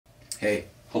Hey,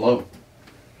 hello.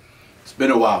 It's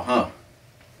been a while, huh?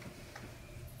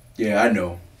 Yeah, I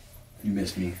know. You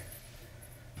missed me.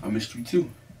 I missed you too.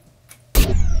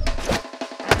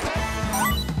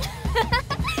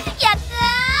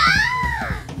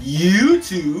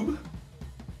 YouTube,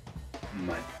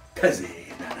 my cousin.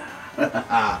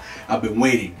 I've been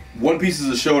waiting. One Piece is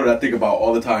a show that I think about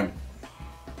all the time.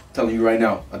 I'm telling you right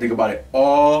now, I think about it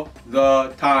all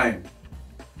the time.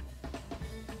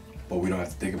 But we don't have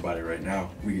to think about it right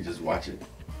now. We can just watch it.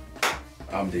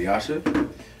 I'm Dayasha.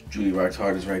 Julie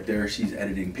Rocktard is right there. She's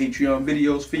editing Patreon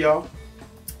videos for y'all.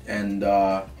 And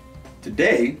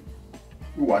today,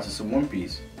 we're watching some One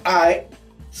Piece. Alright,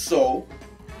 so,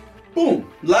 boom.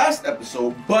 Last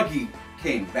episode, Buggy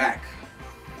came back.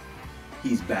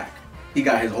 He's back. He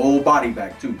got his whole body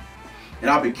back too. And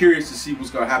I'll be curious to see what's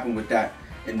gonna happen with that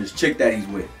and this chick that he's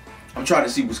with. I'm trying to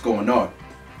see what's going on.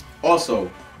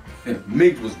 Also,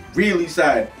 Migs was really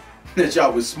sad that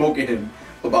y'all was smoking him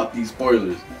about these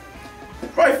spoilers.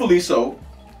 Rightfully so.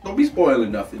 Don't be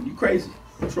spoiling nothing. You crazy.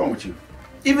 What's wrong with you?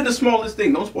 Even the smallest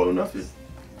thing, don't spoil nothing.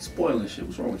 Spoiling shit.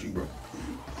 What's wrong with you, bro?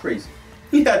 Crazy.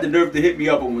 He had the nerve to hit me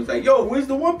up and was like, yo, where's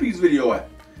the One Piece video at?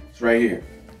 It's right here.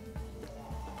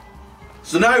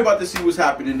 So now you're about to see what's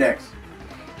happening next.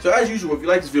 So as usual, if you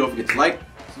like this video, don't forget to like,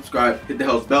 subscribe, hit the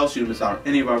hell's bell so you don't miss out on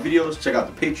any of our videos. Check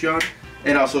out the Patreon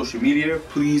and our social media.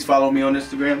 Please follow me on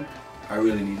Instagram. I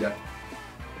really need that.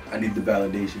 I need the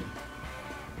validation.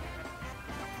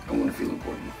 I want to feel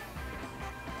important.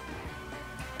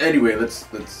 Anyway, let's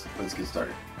get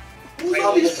started. Who's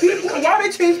all these people? Why they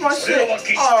change my shit? Oh,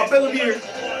 Bellamere.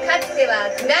 かつて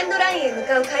はグランドラインへ向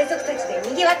かう海賊たちで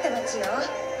賑わった街よ。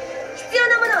必要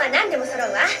なものは何でも揃う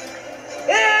わ。よ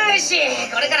し、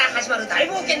これから始まる大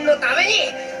冒険のために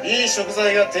いい食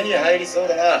材が手に入りそう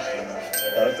だな。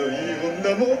あといい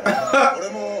女も俺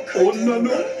も女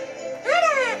の。あら、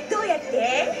どうやって？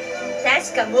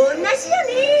確かもうなしよ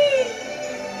ね。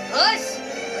よし、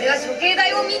俺は処刑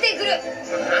台を見てくる。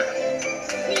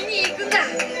見に行くんだ。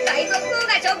海賊王が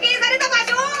処刑された場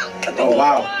所。Oh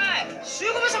wow. 集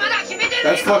合場所まだ決めてる。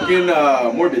 That's fucking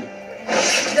morbid.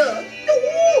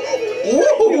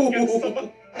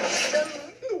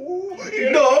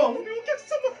 どう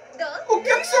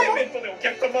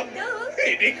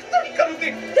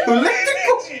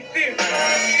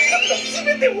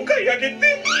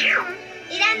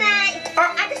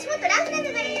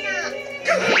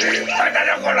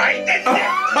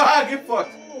？Get fucked.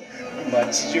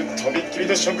 街中とびっきり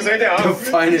の食材で The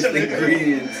finest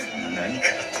ingredients. 何か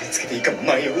ら手つけていいか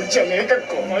迷うんじゃねえか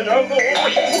この野郎。メ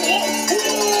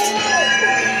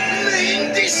イ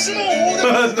ンディッシュのオー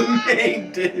ダー。 The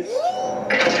main dish.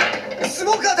 ス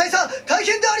モーカー大佐、大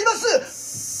変でありま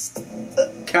す。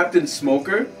 Captain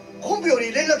Smoker? 本部よ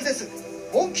り連絡です。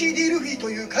モンキー・ディ・ルフィと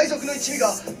いう海賊の一味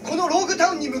がこのローグタ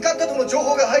ウンに向かったとの情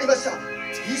報が入りました。イ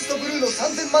ーストブルーの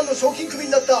3000万の賞金首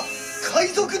になった海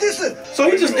賊です。 So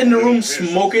he's just in the room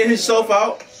smoking himself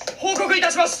out? 報告い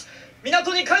たします。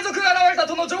港に海賊が現れた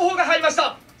との情報が入りまし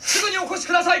た。すぐにお越し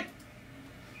ください。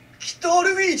きっと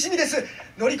ルフィ一味です。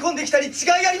乗り込んできたに違い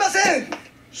ありません。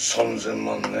3000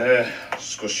万ね。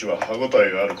少しは歯ごたえ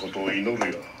があることを祈る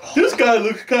よ。 This guy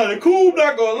looks kind of cool,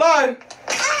 not gonna lie.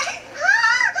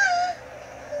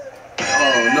 Oh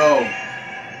no.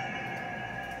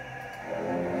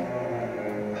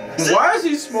 Why is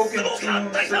he smoking 2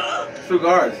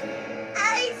 cigars?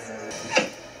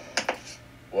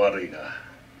 悪いな。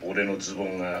俺のズボ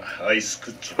ンがアイスク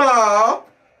ッチ。今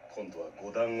度は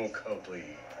5段を買うといい。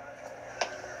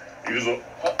行くぞ。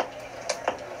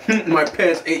My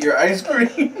pants ate your ice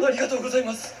cream. ありがとうござい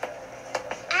ます。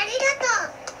ありが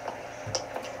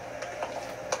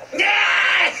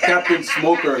とう。 Captain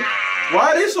Smoker.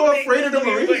 Why are they so afraid of the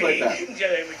Marines like that?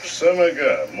 貴様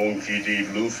がモンキー D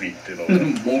ルフィっての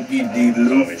Monkey D.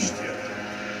 Luffy. 試してやる。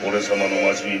俺様の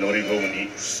町に乗り込む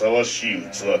にふさわしい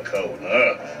器かを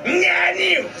な。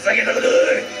何をふざけたこと。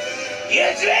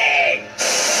やつれ。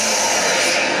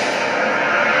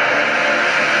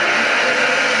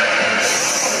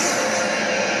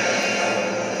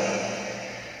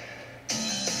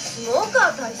スモーカ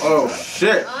ー大佐。 Oh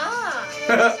shit. あ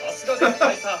さすがです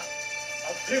大佐。あっ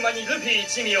という間にルフィ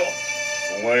一味を。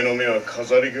お前の目は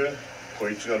飾りか。こ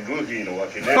いつがルフィのわ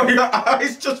けね。 Oh, your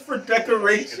eyes just for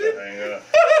decoration?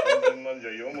 3000万じ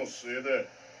ゃ世も末だ。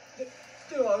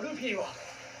ではルフィは。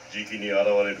時期に現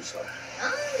れるさ。あ。な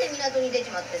んで港に出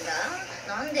ちまってんだ。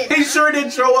なんでだ。 He sure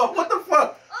didn't show up. What the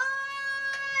fuck?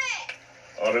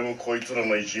 おーい。あれもこいつら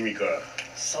の一味か。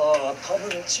さあ多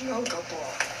分違うかと。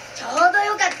ちょうど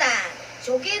よかった。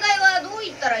処刑台はどう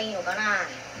言ったらいいのかな。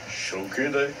処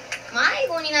刑台？迷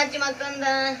子になっちまったん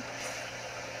だ。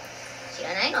知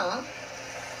らないの？なんだ？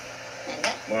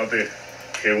待て、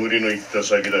煙の行った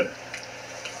先だ。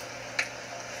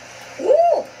お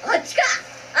お、あっちか。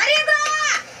ありが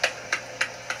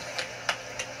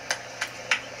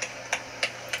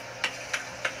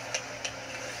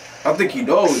とう。 I think he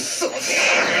knows.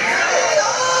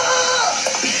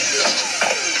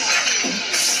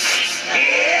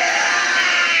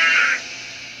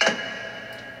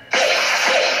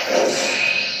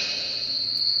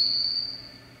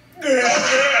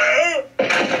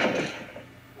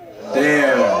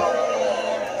 Damn.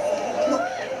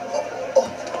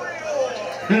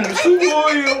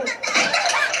 Sugoi.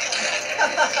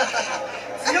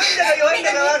 強いんだか弱いん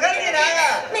だか分かんねえな。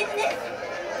メガネ。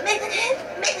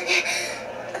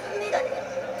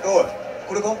おい、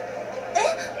これか？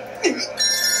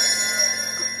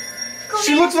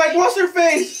 She looks like what's her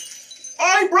face? Oh,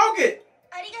 he broke it.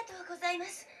 ありがとうございま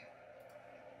す。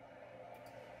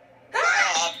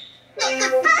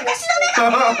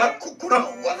これは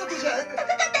わざとじゃん。高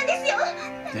かったんですよ。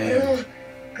 Damn.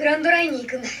 グランドラインに行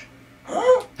くんだ。い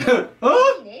Huh?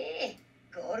 いね。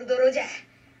ゴールドロジャー。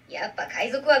やっぱ海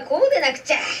賊はこうでなく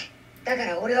ちゃ。だか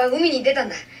ら俺は海に出たん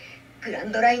だ。グラ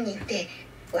ンドラインに行って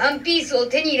ワンピースを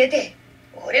手に入れて、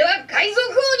俺は海賊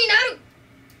王になる。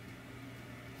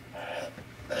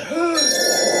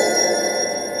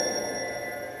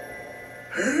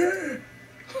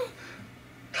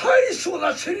大層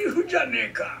なセリフじゃね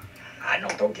えか。あの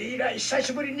時以来久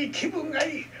しぶりに気分が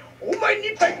いい。お前に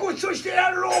いっぱいご馳走して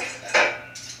やろう。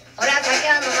俺は酒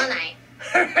は飲まない。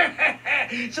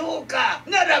そうか、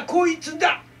ならこいつ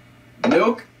だ。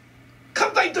 Milk?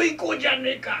 乾杯と行こうじゃ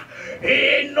ねえか。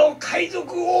永遠の海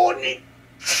賊王に。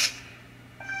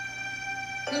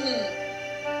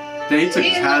 Then he took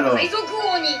his hat off. 海賊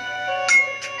王に。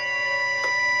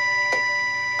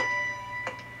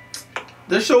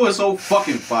 This show is so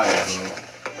fucking fire, bro.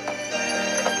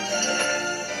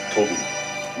 飛ぶ、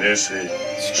名声、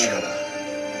力、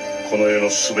この世の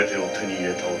全てを手に入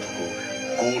れた男、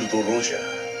ゴールド・ロジャー。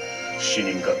死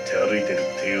人勝手歩いてる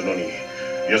っていうのに、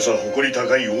奴は誇り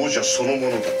高い王者そのも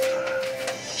のだった。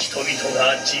人々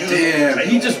が自由 Damn,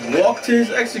 he just walked to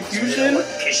his execution?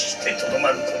 決してとどま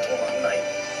ることはない。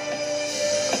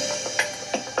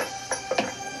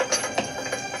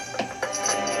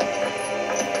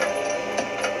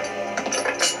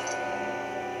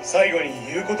最後に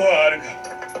言うことはあるか。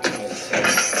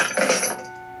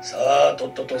さあ、と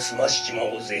っとと済ましちま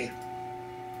おうぜ。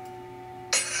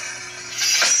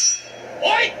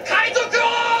おい、海賊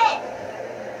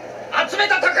王！集め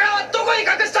た宝はどこに隠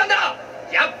したんだ？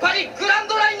やっぱりグラン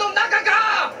ドラインの中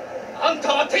か。あん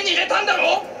たは手に入れたんだ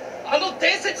ろ？あの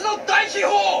伝説の大秘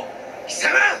宝。貴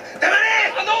様、黙れ！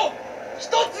あの一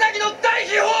つなぎの大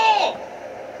秘宝、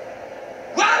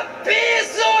ワンピー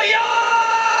スをよ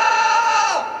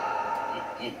ー！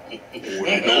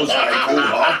 He knows how to go,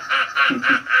 huh?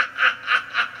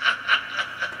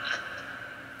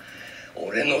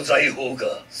 俺の財宝が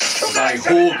財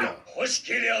宝が欲し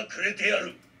けりゃくれてや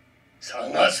る。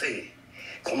探せ。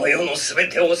この世のすべ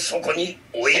てをそこに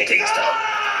置いてきた。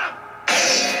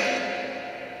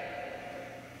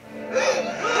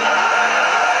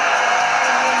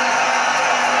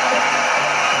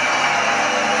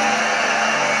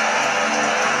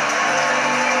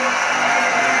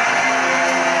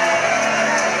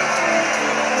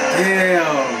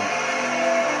Damn.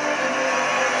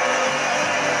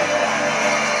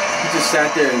 He just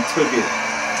sat there and took it.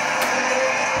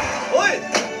 おい、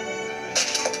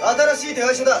新しい手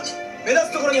配書だ。目立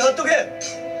つところに貼っとけ。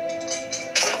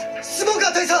スモーカ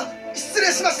ー大佐、失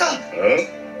礼しました。あ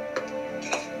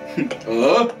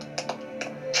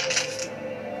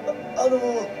の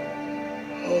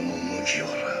麦わ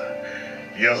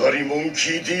ら、やはりモンキ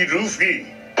ー D ルフ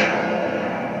ィ。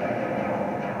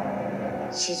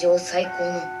史上最高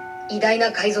の偉大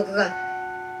な海賊が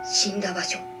死んだ場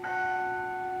所、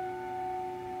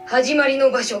始まり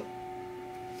の場所。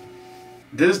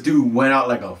 This dude went out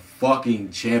like a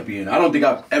fucking champion. I don't think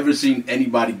I've ever seen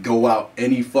anybody go out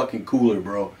any fucking cooler,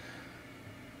 bro.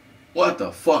 What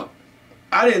the fuck?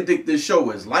 I didn't think this show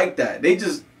was like that. He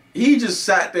just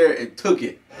sat there and took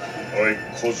it. おい、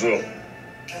小僧。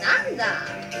なんだ、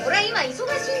俺は今忙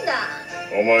しいんだ。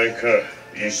お前か、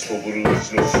イーストブルーウ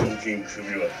チの賞金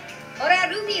首は。俺は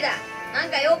ルフィだ。なん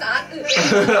か用か？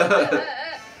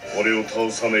俺を倒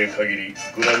さねえ限り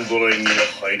グランドラインには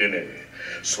入れねえ。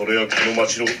それはこの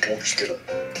町の掟だ。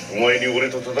お前に俺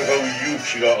と戦う勇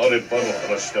気があればの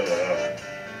話だが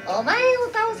な。お前を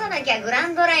倒さなきゃグラ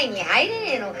ンドラインに入れ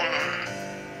ねえのか。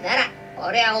なら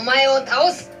俺はお前を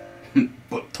倒す。ぶ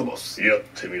っ飛ばす。やっ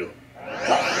てみろ。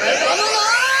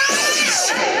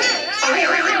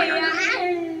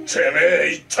てめ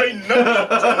え一体何だっ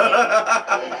たん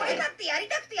だ。俺だってやり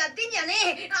たくてやってんじゃね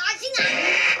え。足が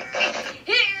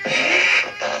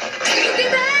出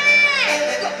た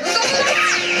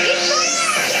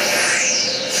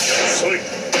遅い。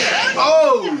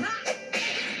Oh!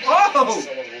 Oh!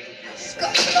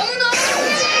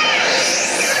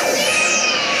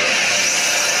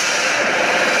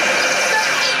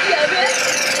 やべ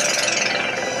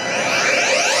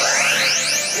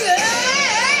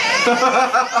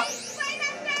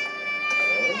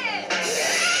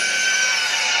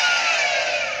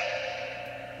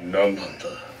何なんだ。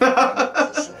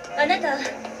あなた、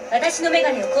私のメ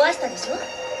ガネを壊したでしょ。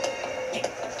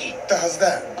言ったはず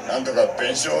だ。なんとか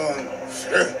弁償す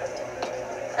る。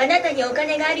あなたにお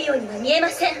金があるようには見えま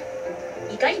せん。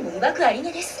いかにも曰くあり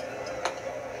げです。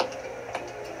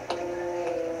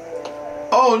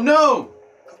Oh no!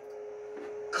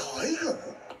 海軍？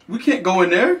 We can't go in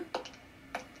there?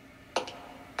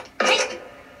 はい、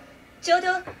ちょうど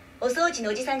お掃除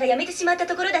のおじさんが辞めてしまった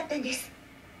ところだったんです。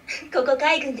ここ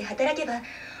海軍で働けば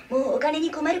もうお金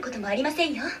に困ることもありませ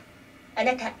んよ。あ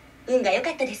なた運が良か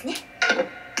ったですね。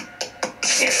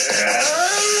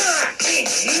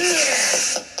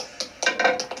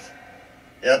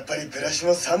やっぱりブラシ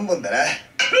も3本だな。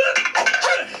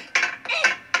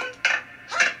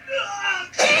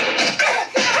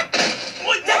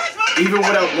Even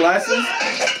without glasses?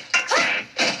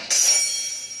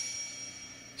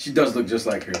 She does look just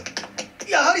like her.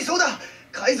 やはりそうだ。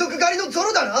海賊狩りのゾ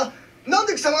ロだな。なん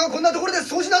で貴様がこんなところで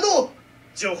掃除など。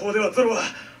情報ではゾロは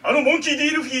あのモンキー D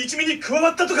ルフィ一味に加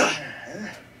わったとか。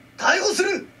逮捕す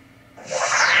る。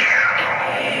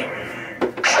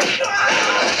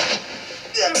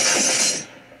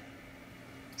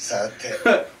さて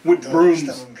With どうし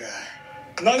た brooms. もんか。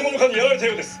何者かにやられた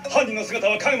ようです。犯人の姿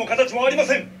は影も形もありま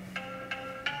せん。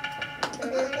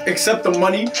 Except the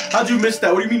money? How'd you miss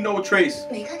that? What do you mean no trace?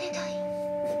 メガネ代。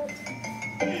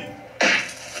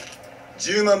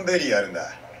10万ベリーあるん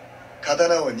だ。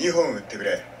刀を2本売ってく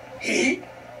れ。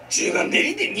10万ベ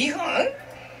リーで2本？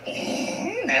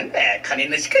なんだ金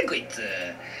のしかこいつ。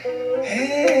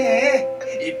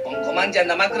1本5万じゃ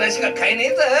生暮らしが買えねえ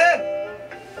ぞ。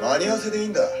間に合わせでいい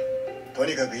んだ。と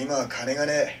にかく今は金が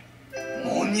ね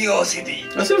間に合わせでいい。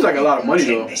 That seems like a lot of money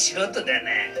though. 素人だ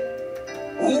な。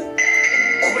お、こ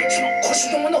いつの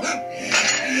腰のもの。こい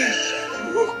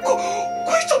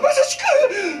つはまさしく。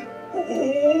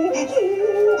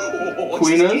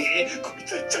クイーン？こい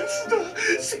つはチャンスだ。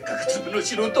せっかく粒の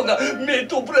素人がメイ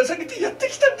トをぶら下げてやって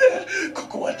きたんだ。こ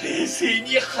こは冷静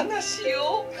に話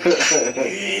を。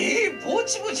ぼ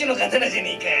ちぼちの刀じゃ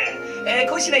ねえ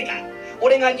か。こうしないか。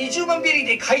俺が20万ベリー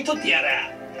で買い取ってや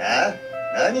ら。あ？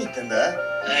何言ってんだ？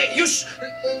よし。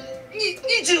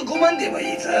25万でも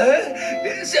いいぞ。さあ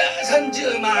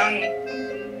30万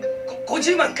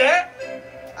50万か。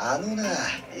あのな、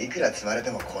いくら積まれて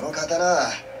もこの刀。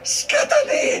仕方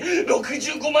ねえ。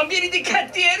65万ベリーで買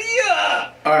ってやるよ。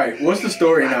 Alright, what's the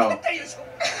story now? よかっ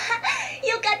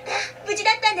た、無事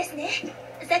だったんですね。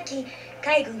さっき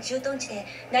海軍駐屯地で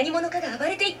何者かが暴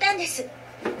れていったんです。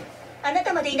あな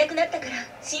たまでいなくなったから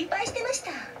心配してまし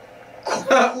た。こ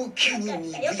こを機に鈍い女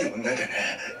だな。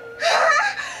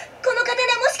この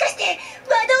刀もしかして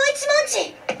和道一文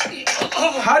字。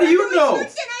 How do you 和道 know? 一文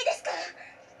字じゃないですか。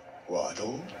和道？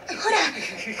ほら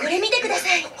これ見てくだ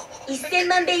さい。1000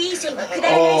万ベリー以上はく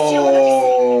だらない代物です。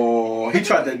 Oh, he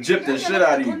tried to gyp the shit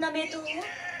out of こ you. んな名刀を。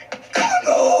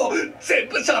全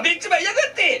部しゃべっちまいやが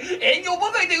って営業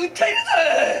妨害で訴えるぞ。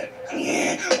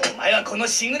お前はこの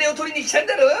しぐれを取りに来たん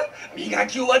だろ。磨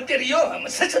き終わってるよ。もう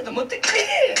さっさと持って帰れ。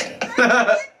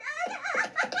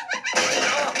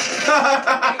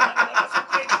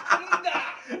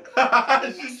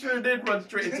She sure did run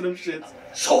straight into them shits.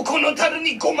 そこの樽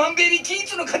に5万ベリー均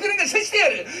一の刀が刺してや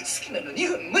る。好きなの2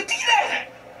分持ってき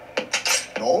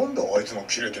な。なんであいつも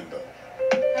切れてんだ。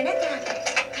あなた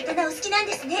刀お好きなん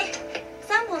ですね。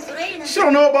3本揃えるなんて。 She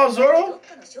don't know about ど Zoro? っ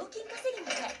かの賞金稼ぎみ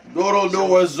たい。 Zoro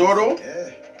knows Zoro?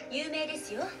 有名で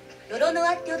すよ。ロロノ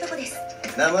アって男です。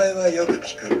名前はよく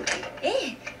聞く。え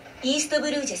え、イースト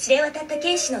ブルーじゃ知れ渡った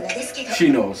剣士の名ですけど。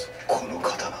 She knows. この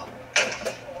刀。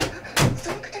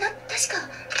その刀確か。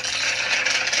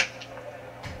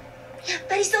やっ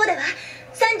ぱりそうだわ。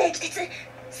3代鬼鉄で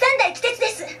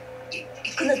す。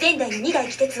この前代の2代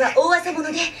鬼鉄は大技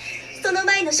者で、その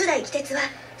前の初代鬼鉄は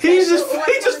He just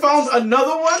found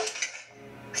another one?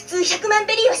 普通100万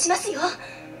ベリーはしますよ。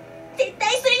絶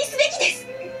対それにすべきです。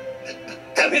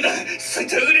ダメだ、そい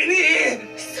つは売れねえ。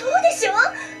そうでしょ。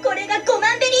これが5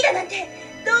万ベリーだなんて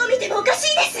どう見てもおか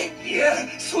しいです。いや、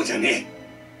そうじゃね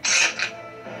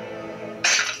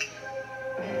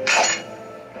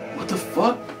What the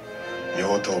fuck?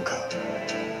 妖刀そうか。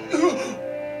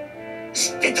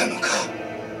知ってたのか。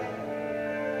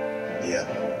いや、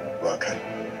わかる。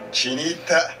気に入っ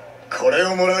た。これ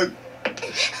をもらう。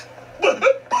バ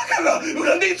カが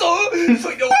恨んでいいぞ。そ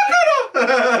れでバカ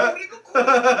だ。俺がこうバカ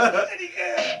は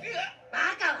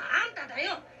あんただ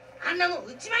よ。あんなもん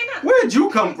打ちまいな。 Where did you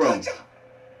come from? じ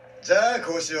ゃあ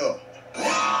こうしよう。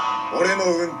俺の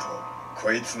運と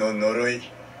こいつの呪い、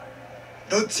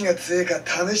どっちが強いか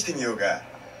試してみようか。や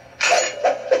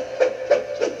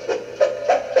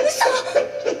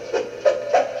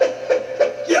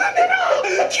めろ。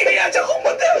君はじゃ本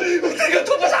番だよ。腕が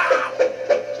飛ぶさ。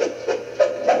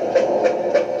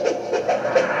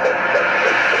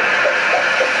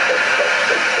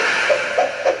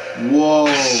Whoa.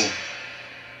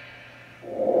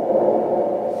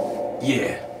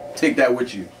 Yeah, take that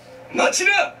with you. 待ち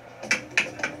な。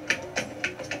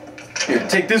 Here,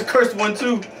 take this cursed one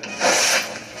too.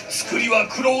 作りは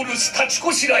クロールス立ち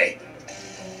こしらえ。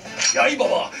刃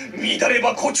は乱れ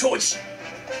ば胡蝶子。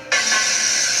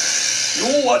両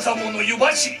技者湯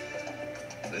走り。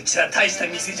うちは大した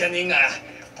店じゃねえが、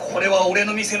これは俺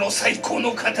の店の最高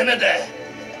の刀だ。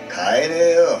買えね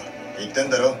えよ。言ってん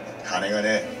だろ、金が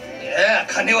ねいや、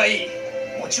金はいい。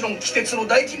もちろん鬼鉄の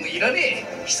代金もいらね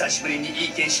え。久しぶりにいい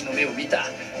剣士の目を見た。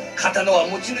刀は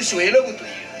持ち主を選ぶという。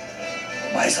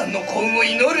お前さんの幸運を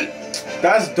祈る。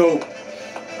 That's dope.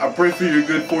 I pray for your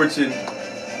good fortune.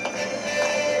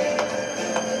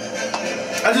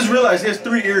 I just realized he has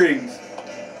 3 earrings.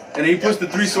 And he puts the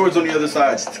 3 swords on the other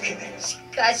side. し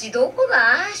かしどこ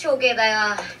だ処刑だ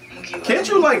よ。 Can't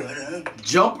you like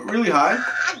jump really high?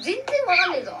 全然わか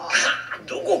んねえぞ。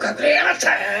どこ隠れやがった。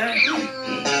ど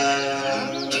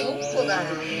こだ。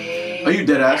 Are you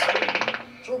dead ass?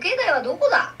 処刑台はどこ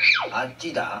だ。あっ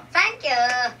ちだ。サンキュー。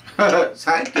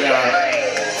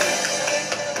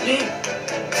Thank you.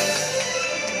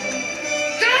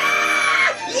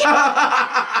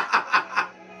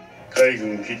 海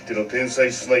軍きっての天才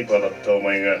スナイパーだったお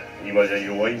前が今じゃ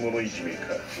弱い者いじめ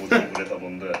か。落ちぶれたも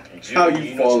んだ。十分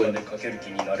命までかける気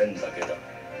になれんだけだ。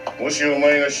もしお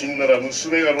前が死んだら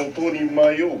娘が路頭に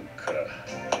迷うから。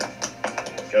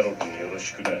キャロルによろ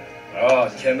しくな。あ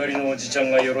あ、煙のおじちゃ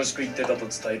んがよろしく言ってたと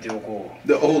伝えておこう。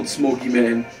 The old smoky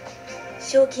man.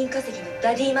 賞金稼ぎの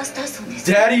ダディマスターソンで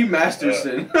す。 Daddy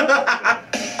Masterson.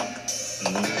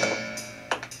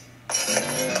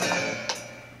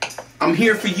 I'm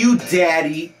here for you,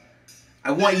 Daddy.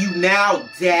 I want you now,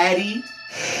 Daddy.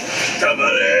 黙れ。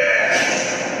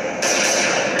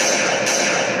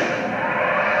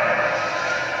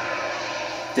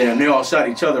 Damn, they all shot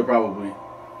each other probably. Yep.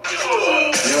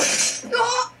 ど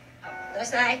う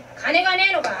したい。金がね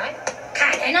えのかい。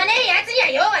金のねえやつには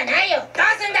用はないよ。どう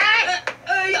すんだ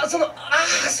い。いや、そうだ。こんなゴー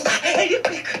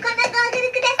グ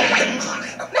ルください。まあ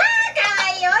可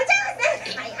愛いお嬢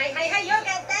さん。はいよかっ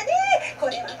たね。こ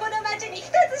れはこの町に一つ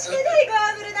しかないゴー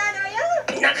グルなのよ。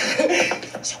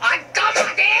ちょっと待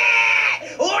て。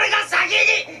俺が先に。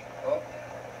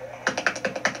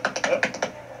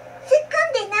突っ込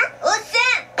んでなおっさ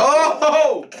ん。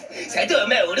 Oh! さてお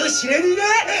前俺を知らねえ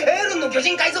な。エーロンの巨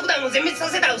人海賊団を全滅さ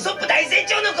せたウソップ大船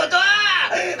長のこと。あ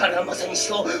れはまさに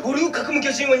人。俺を囲む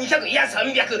巨人は200、いや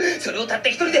300。それをたった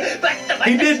一人でバッタバッタ。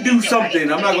 He did do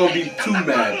something. I'm not gonna be too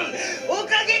mad. お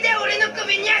かげで俺の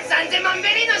首には3000万ベ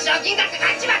リーの賞金がかか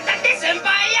っちまったって先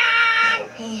輩やん。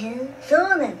へん、そう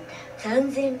なんだ。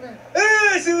3000万。あ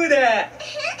あ、そうだ。パ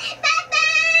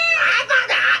パ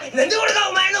だ。なんで俺が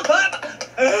お前のパパ。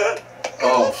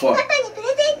 Oh, fuck. パパにプレ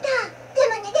ゼント。で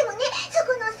もね、そ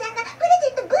このおっさんがプレゼ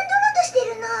ントぶんどろうとして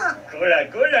るの。こら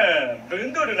こら、ぶ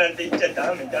んどるなんて言っちゃ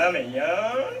ダメよ。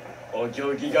お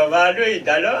行儀が悪い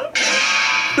だろ。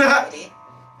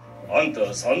あんた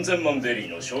3000万ベリー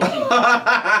の賞金。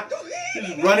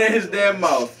Just running his damn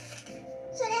mouth.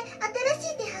 それ、新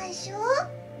しい手配書？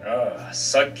ああ、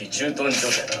さっき駐屯所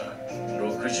でな。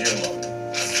60万、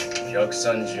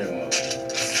130万、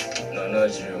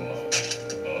70万、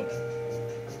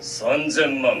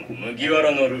3000万、麦わ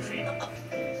らのルフィ。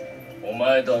お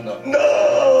前だな。そ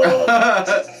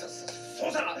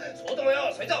うさ、そうとも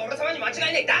よ。そいつは俺様に間違い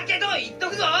ない。だけど言っと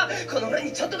くぞ。この俺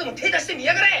にちょっとでも手出してみ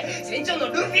やがれ。船長の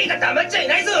ルフィが黙っちゃい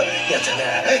ないぞ。やつはな、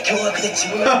凶悪で血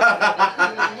も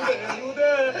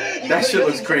That shit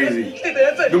looks crazy.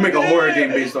 You'll make a horror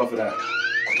game based off of that. 子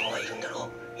供がいるんだろ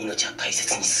う。命は大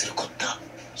切にすることだ。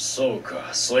そう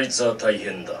か、そいつは大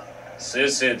変だ。正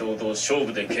々堂々勝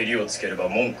負で蹴りをつければ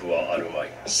文句はあるまい。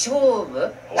勝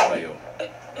負？ほらよ。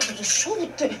勝負っ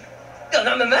て。ま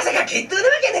さか決闘なわ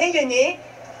けないよね。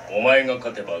お前が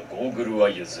勝てばゴーグルは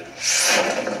譲る。30兆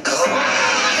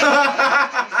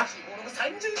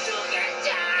円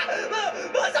じゃ。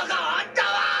まさかあんた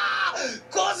は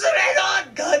ゴ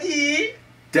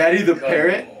Daddy the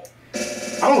parrot?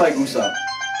 I don't like Usopp.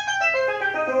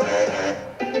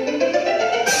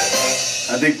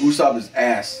 I think Usopp is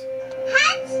ass.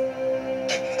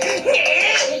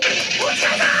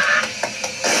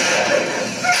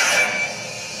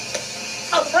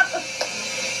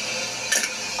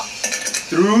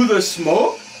 Through the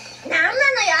smoke? なんなのよ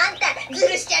あんたず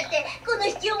るしちゃってこの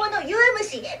卑怯者弱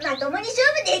虫まともに勝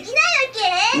負できな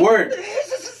いわけ Word.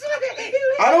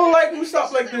 I don't like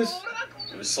Usopp like this.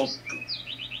 ウソップ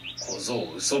小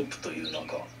僧ウソップというの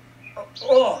か。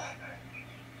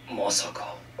まさ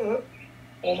か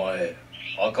お前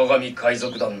赤髪海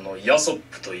賊団のヤソッ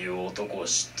プという男を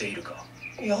知っているか。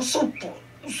ヤソップ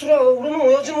それは俺の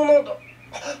親父のなんだ。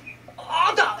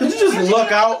あんた Did you just luck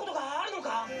out? ことがあるの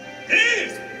か。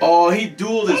Oh, he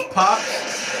dueled his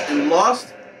pops and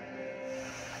lost?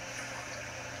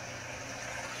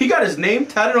 He got his name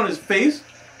tatted on his face?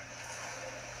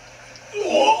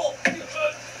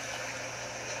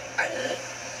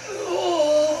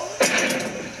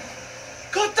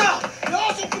 勝った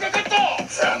ヤソップが勝った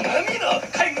さあ何の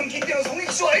海軍近辺の狙撃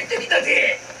手を相手にだ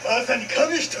ぜ。まさに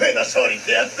紙一重な勝利っ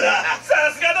てやつだ。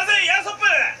さすがだぜヤソッ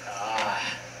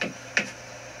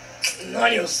プ。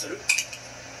何をする。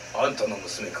あんたの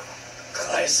娘か。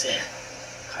返せ。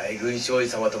海軍少尉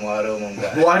様ともあろうもん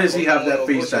だ。 Why does he have that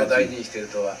face を大事 tattoo? にしてる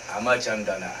とはアマちゃん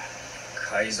だな。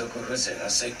海賊風情が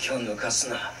説教抜かす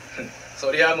な。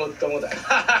そりゃもっともだ。い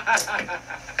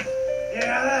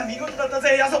やー見事だった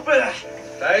ぜヤソップ。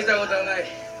大したことはない。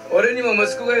俺にも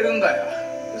息子がいるんだよ。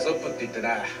ウソップって言って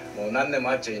な、もう何年も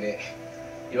会っちゃいね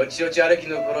え。よちよち歩き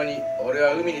の頃に俺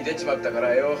は海に出ちまったか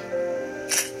らよ。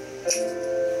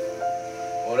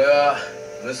俺は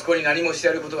息子に何もして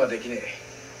やることができねえ。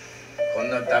こん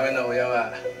なダメな親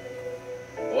は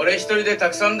俺一人でた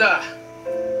くさんだ。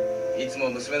いつも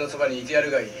娘のそばにいてや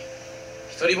るがいい。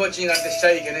一人ぼっちになんてしち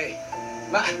ゃいけねえ。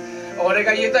ま、俺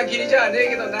が言えたきりじゃねえ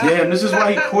けどな。 Damn, this is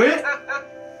why he quit?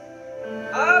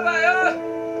 あばよ。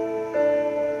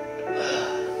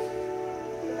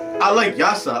 I like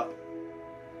Yasopp,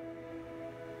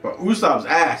 but Usopp's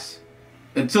ass.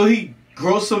 Until he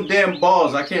grows some damn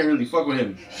balls, I can't really fuck with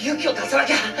him. 勇気を出さな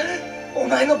きゃお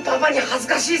前のパパに恥ず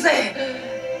かしいぜ。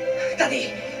ダディ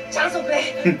チャンスをく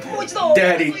れ。もう一度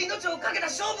ダディ命をかけた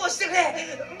勝負をしてくれ。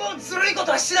もうずるいこ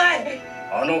とはしない。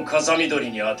あの風見鶏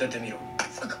に当ててみろ。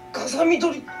風見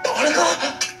鶏誰か。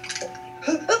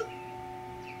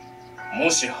も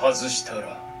し外した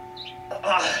ら。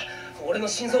あ、俺の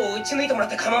心臓を打ち抜いてもらっ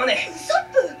て構わねえ。スト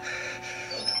ップ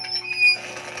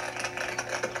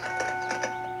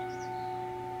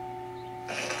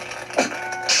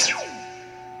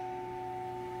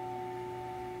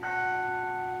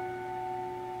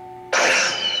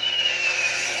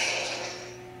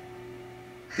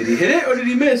Did he hit it or did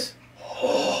he miss?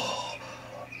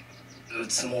 撃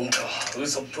つもんか。ウ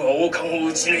ソップは王冠を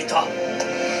撃ち抜いた。本当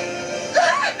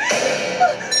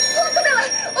だわ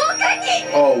王冠に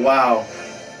Oh, wow. ウソ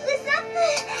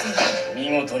ップ見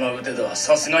事な腕だ。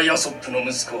さすがヤソップの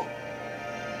息子。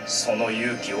その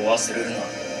勇気を忘れるな。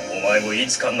お前もい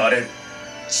つかなれる。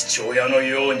父親の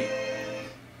ように。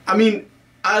 I mean,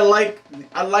 I liked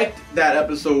that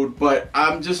episode, but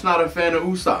I'm just not a fan of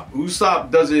Usopp.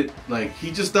 Usopp doesn't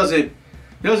he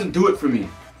doesn't do it for me,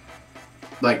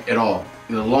 like at all.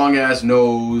 The long ass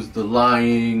nose, the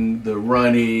lying, the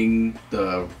running,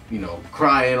 the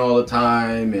crying all the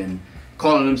time, and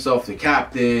calling himself the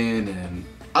captain. And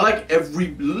I like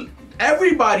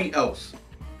everybody else.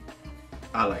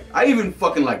 I even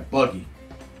fucking like Buggy.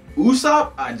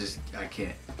 Usopp, I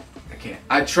can't.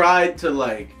 I tried to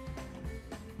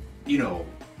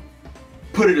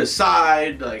put it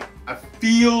aside. Like, I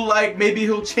feel like maybe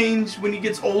he'll change when he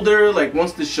gets older. Like,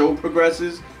 once the show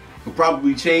progresses, he'll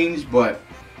probably change. But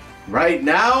right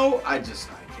now, I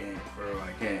can't, bro.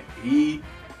 I can't. He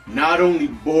not only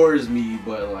bores me,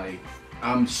 but like,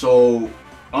 I'm so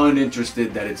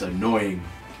uninterested that it's annoying.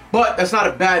 But that's not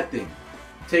a bad thing.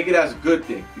 Take it as a good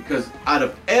thing, because out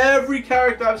of every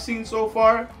character I've seen so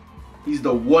far, he's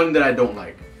the one that I don't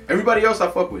like. Everybody else I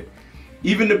fuck with.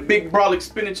 Even the big brolic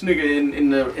spinach nigga in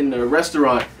the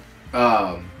restaurant,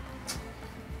 the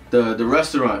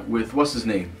restaurant with what's his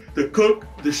name, the cook,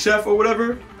 the chef or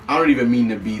whatever. I don't even mean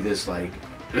to be this like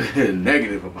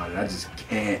negative about it. I just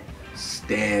can't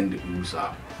stand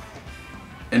Usopp.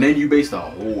 And then you based a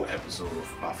whole episode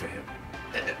off of him.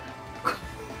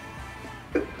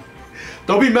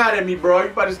 Don't be mad at me, bro.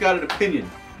 Everybody's got an opinion.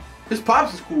 His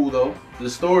pops is cool though. The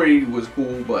story was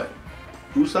cool, but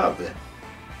Usopp then.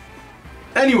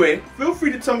 Anyway, feel free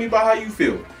to tell me about how you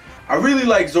feel. I really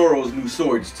like Zoro's new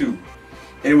swords too.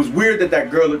 And it was weird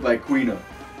that girl looked like Queen.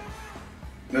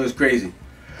 It was crazy.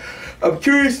 I'm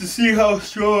curious to see how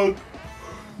strong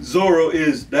Zoro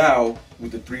is now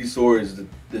with the 3 swords,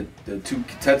 the 2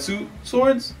 Kitetsu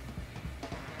swords.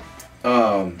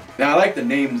 Now I like the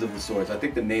names of the swords. I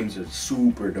think the names are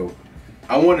super dope.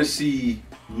 I want to see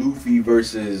Luffy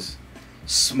versus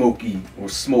Smokey or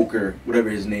Smoker, whatever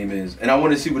his name is, and I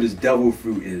want to see what his devil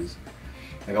fruit is.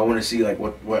 Like I want to see like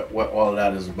what all of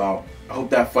that is about. I hope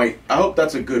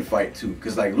that's a good fight too,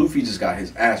 because like Luffy just got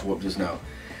his ass whooped just now,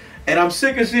 and I'm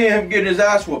sick of seeing him getting his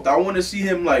ass whooped. I want to see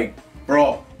him like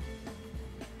brawl,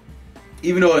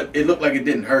 even though it looked like it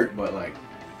didn't hurt, but like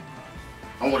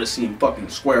I want to see him fucking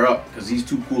square up because he's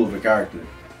too cool of a character.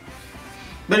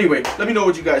 But anyway, let me know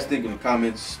what you guys think in the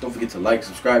comments. Don't forget to like,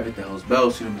 subscribe, hit the hell's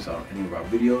bell so you don't miss out on any of our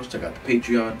videos. Check out the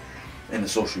Patreon and the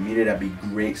social media. That'd be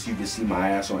great so you can see my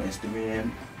ass on Instagram.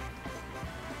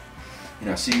 And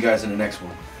I'll see you guys in the next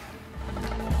one.